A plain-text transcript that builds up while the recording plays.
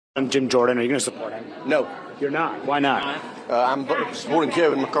Jim Jordan, are you going to support him? No. You're not? Why not? I'm supporting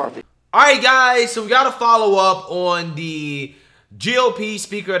Kevin McCarthy. All right, guys, so we got to follow up on the GOP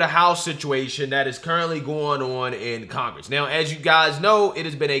Speaker of the House situation that is currently going on in Congress. Now, as you guys know, it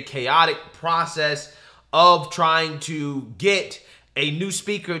has been a chaotic process of trying to get a new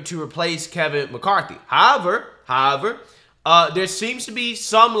speaker to replace Kevin McCarthy. However, there seems to be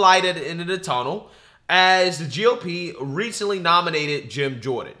some light at the end of the tunnel, as the GOP recently nominated Jim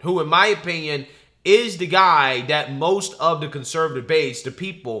Jordan, who, in my opinion, is the guy that most of the conservative base, the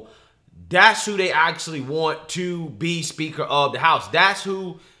people, that's who they actually want to be Speaker of the House. That's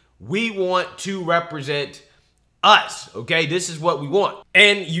who we want to represent us, okay? This is what we want.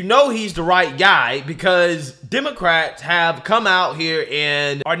 And you know he's the right guy because Democrats have come out here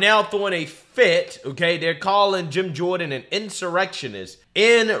and are now throwing a fit, okay? They're calling Jim Jordan an insurrectionist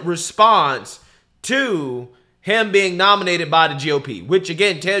in response to him being nominated by the GOP, which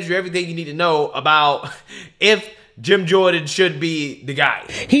again tells you everything you need to know about if Jim Jordan should be the guy.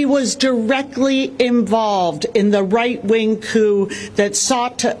 He was directly involved in the right-wing coup that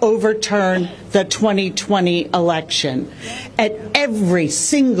sought to overturn the 2020 election. At every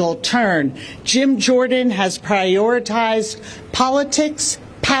single turn, Jim Jordan has prioritized politics,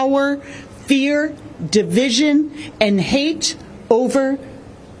 power, fear, division, and hate over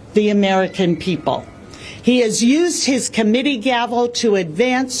the American people. He has used his committee gavel to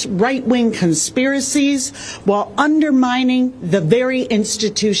advance right-wing conspiracies while undermining the very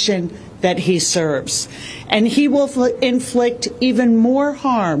institution that he serves. And he will inflict even more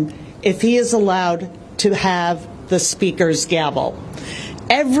harm if he is allowed to have the Speaker's gavel.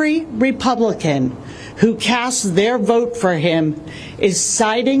 Every Republican who casts their vote for him is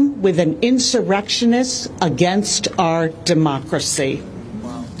siding with an insurrectionist against our democracy.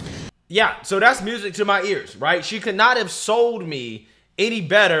 Yeah, so that's music to my ears, right? She could not have sold me any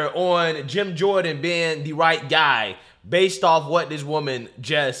better on Jim Jordan being the right guy based off what this woman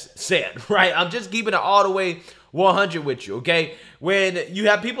just said, right? I'm just keeping it all the way 100 with you, okay? When you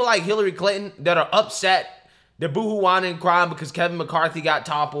have people like Hillary Clinton that are upset, they're boohoo whining and crying because Kevin McCarthy got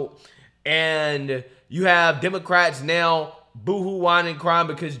toppled, and you have Democrats now boohoo whining and crying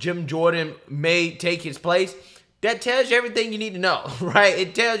because Jim Jordan may take his place. That tells you everything you need to know, right?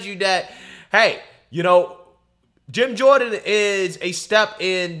 It tells you that, hey, you know, Jim Jordan is a step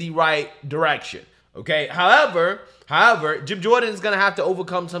in the right direction, okay? However, Jim Jordan is going to have to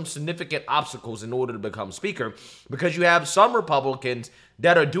overcome some significant obstacles in order to become Speaker, because you have some Republicans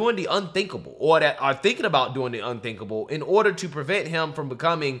that are doing the unthinkable, or that are thinking about doing the unthinkable, in order to prevent him from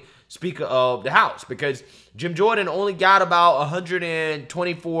becoming Speaker of the House, because Jim Jordan only got about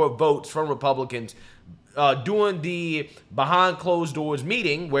 124 votes from Republicans doing the behind closed doors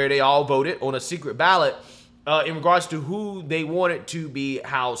meeting where they all voted on a secret ballot in regards to who they wanted to be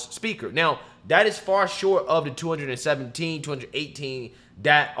House Speaker. Now, that is far short of the 217, 218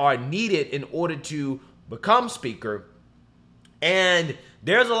 that are needed in order to become Speaker. And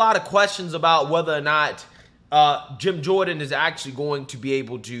there's a lot of questions about whether or not Jim Jordan is actually going to be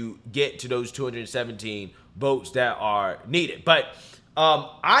able to get to those 217 votes that are needed. But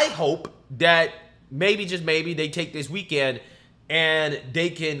I hope that maybe, just maybe, they take this weekend and they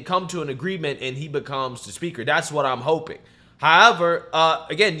can come to an agreement and he becomes the Speaker. That's what I'm hoping. However,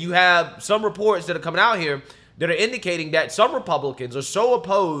 again, you have some reports that are coming out here that are indicating that some Republicans are so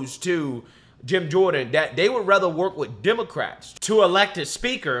opposed to Jim Jordan that they would rather work with Democrats to elect a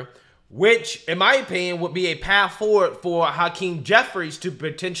Speaker, which, in my opinion, would be a path forward for Hakeem Jeffries to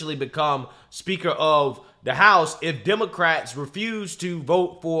potentially become Speaker of the House if Democrats refuse to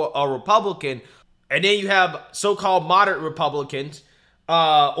vote for a Republican. And then you have so-called moderate Republicans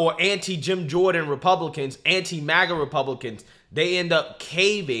or anti-Jim Jordan Republicans, anti-MAGA Republicans. They end up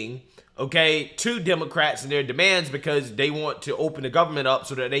caving, okay, to Democrats and their demands because they want to open the government up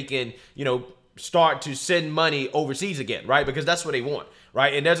so that they can, you know, start to send money overseas again, right? Because that's what they want,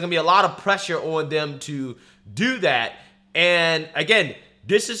 right? And there's going to be a lot of pressure on them to do that. And again,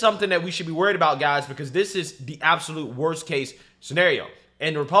 this is something that we should be worried about, guys, because this is the absolute worst case scenario.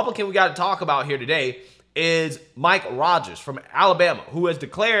 And the Republican we got to talk about here today is Mike Rogers from Alabama, who has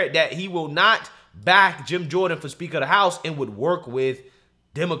declared that he will not back Jim Jordan for Speaker of the House and would work with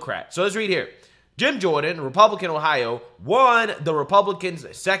Democrats. So let's read here. Jim Jordan, Republican Ohio, won the Republicans'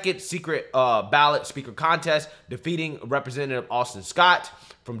 second secret ballot Speaker contest, defeating Representative Anniston Star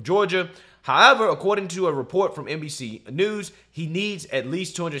from Georgia. However, according to a report from NBC News, he needs at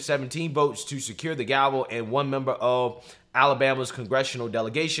least 217 votes to secure the gavel, and one member of Alabama's congressional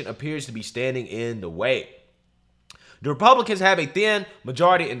delegation appears to be standing in the way. The Republicans have a thin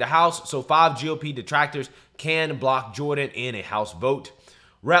majority in the House, so 5 GOP detractors can block Jordan in a House vote.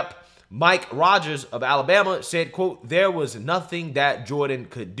 Rep. Mike Rogers of Alabama said, quote, there was nothing that Jordan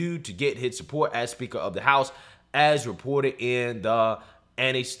could do to get his support as Speaker of the House, as reported in the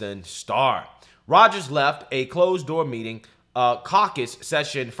Anniston Star. Rogers left a closed-door meeting caucus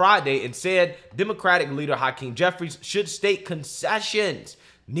session Friday and said Democratic leader Hakeem Jeffries should state concessions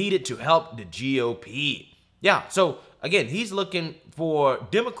needed to help the GOP. Yeah, so again, he's looking for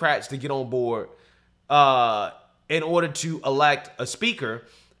Democrats to get on board in order to elect a speaker.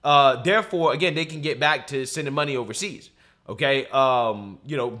 Therefore, again, they can get back to sending money overseas. Okay,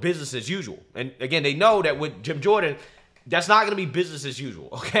 you know, business as usual. And again, they know that with Jim Jordan, that's not going to be business as usual.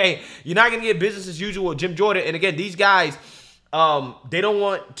 Okay, you're not going to get business as usual with Jim Jordan. And again, these guys, they don't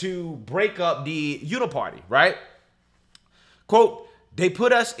want to break up the uniparty, right? Quote, they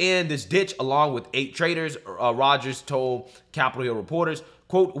put us in this ditch along with 8 traitors, Rogers told Capitol Hill reporters.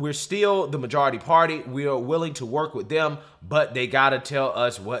 Quote, we're still the majority party. We are willing to work with them, but they got to tell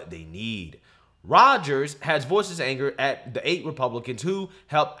us what they need. Rogers has voiced his anger at the 8 Republicans who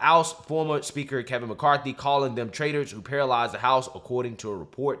helped oust former Speaker Kevin McCarthy, calling them traitors who paralyzed the House, according to a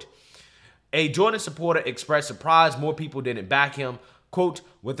report. A Jordan supporter expressed surprise more people didn't back him. Quote,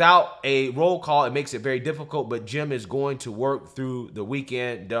 without a roll call, it makes it very difficult, but Jim is going to work through the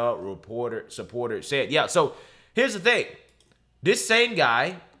weekend, the supporter said. Yeah, so here's the thing. This same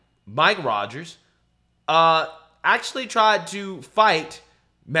guy, Mike Rogers, actually tried to fight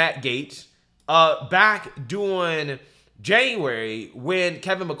Matt Gaetz back during January when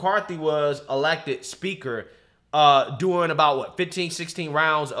Kevin McCarthy was elected speaker during about, what, 15, 16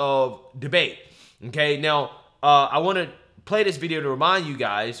 rounds of debate. Okay, now I want to play this video to remind you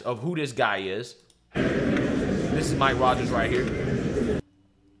guys of who this guy is. This is Mike Rogers right here.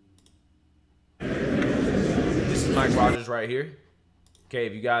 This is Mike Rogers right here. Okay,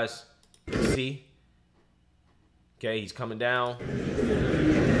 if you guys see. Okay, he's coming down.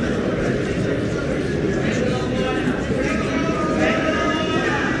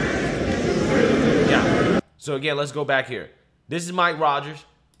 Yeah. So again, let's go back here. This is Mike Rogers.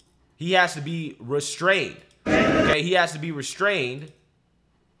 He has to be restrained. Okay, he has to be restrained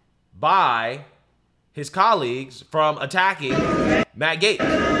by his colleagues from attacking Matt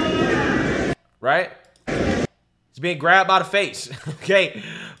Gaetz. Right? He's being grabbed by the face, okay,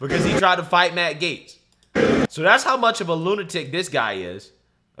 because he tried to fight Matt Gaetz. So that's how much of a lunatic this guy is,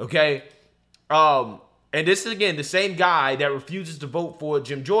 okay? And this is, again, the same guy that refuses to vote for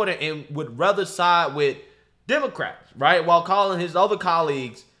Jim Jordan and would rather side with Democrats, right, while calling his other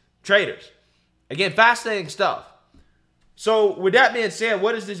colleagues traitors. Again, fascinating stuff. So with that being said,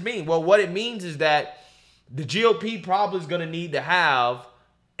 what does this mean? Well, what it means is that the GOP probably is going to need to have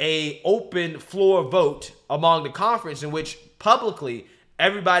an open floor vote among the conference in which publicly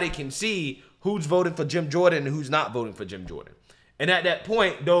everybody can see who's voting for Jim Jordan and who's not voting for Jim Jordan. And at that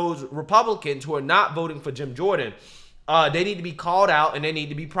point, those Republicans who are not voting for Jim Jordan, they need to be called out and they need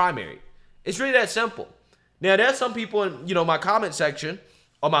to be primaried. It's really that simple. Now, there's some people in, you know, my comment section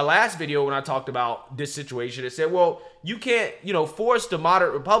on my last video when I talked about this situation that said, well, you can't, you know, force the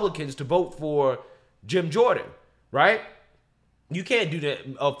moderate Republicans to vote for Jim Jordan, right? You can't do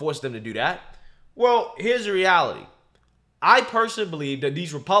that, force them to do that. Well, here's the reality. I personally believe that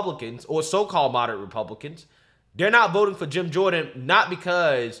these Republicans, or so-called moderate Republicans, they're not voting for Jim Jordan not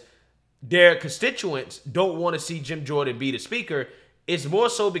because their constituents don't want to see Jim Jordan be the speaker. It's more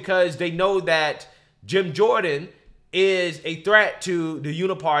so because they know that Jim Jordan is a threat to the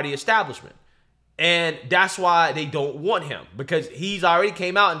uniparty establishment. And that's why they don't want him, because he's already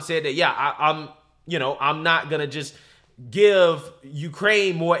came out and said that, yeah, I'm not going to just give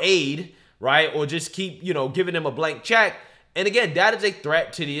Ukraine more aid, right? Or just keep, giving them a blank check. And again, that is a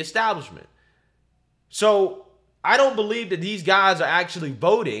threat to the establishment. So I don't believe that these guys are actually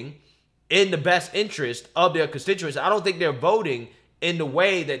voting in the best interest of their constituents. I don't think they're voting in the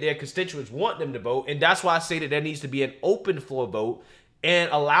way that their constituents want them to vote. And that's why I say that there needs to be an open floor vote and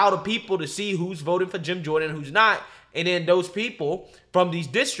allow the people to see who's voting for Jim Jordan and who's not. And then those people from these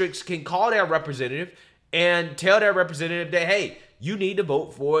districts can call their representative and tell their representative that, hey, you need to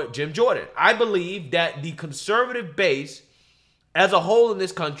vote for Jim Jordan. I believe that the conservative base as a whole in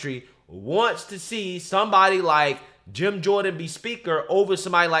this country wants to see somebody like Jim Jordan be speaker over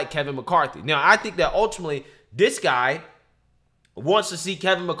somebody like Kevin McCarthy. Now, I think that ultimately this guy wants to see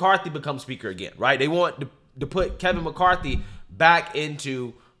Kevin McCarthy become speaker again, right? They want to put Kevin McCarthy back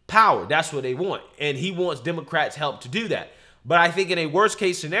into power. That's what they want. And he wants Democrats' help to do that. But I think in a worst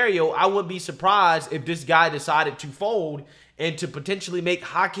case scenario, I wouldn't be surprised if this guy decided to fold and to potentially make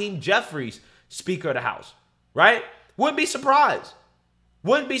Hakeem Jeffries Speaker of the House, right? Wouldn't be surprised.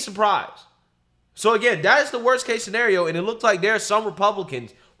 Wouldn't be surprised. So again, that is the worst case scenario. And it looks like there are some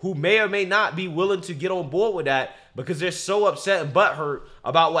Republicans who may or may not be willing to get on board with that because they're so upset and butthurt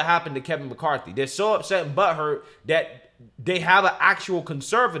about what happened to Kevin McCarthy. They're so upset and butthurt that they have an actual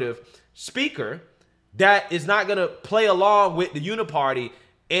conservative speaker that is not going to play along with the uniparty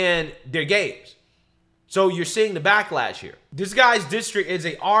and their games. So you're seeing the backlash here. This guy's district is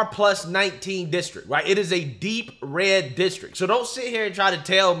a R+19 district, right? It is a deep red district. So don't sit here and try to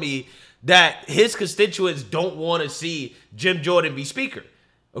tell me that his constituents don't want to see Jim Jordan be speaker,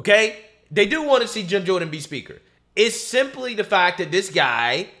 okay? They do want to see Jim Jordan be speaker. It's simply the fact that this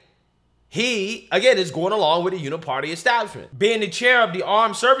guy, he, again, is going along with the uniparty establishment. Being the chair of the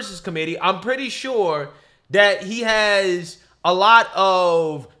Armed Services Committee, I'm pretty sure that he has a lot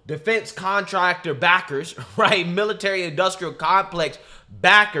of defense contractor backers, right? Military industrial complex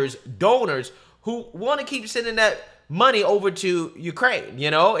backers, donors who want to keep sending that money over to Ukraine,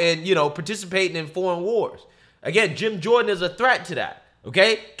 and, participating in foreign wars. Again, Jim Jordan is a threat to that,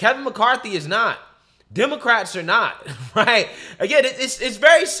 okay? Kevin McCarthy is not. Democrats are not, right? Again, it's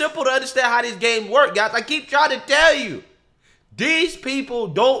very simple to understand how this game works, guys. I keep trying to tell you, these people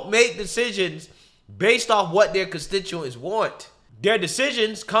don't make decisions based off what their constituents want. Their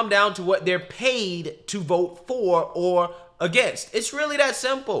decisions come down to what they're paid to vote for or against. It's really that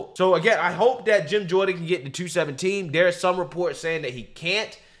simple. So again, I hope that Jim Jordan can get to 217. There are some reports saying that he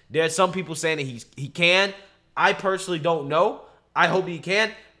can't. There are some people saying that he can. I personally don't know. I hope he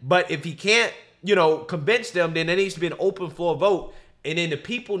can. But if he can't, convince them, then there needs to be an open floor vote. And then the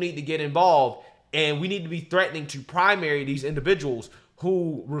people need to get involved. And we need to be threatening to primary these individuals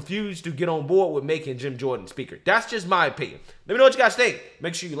who refuse to get on board with making Jim Jordan speaker. That's just my opinion. Let me know what you guys think.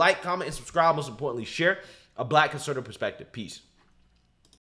 Make sure you like, comment, and subscribe. Most importantly, share a Black conservative perspective. Peace.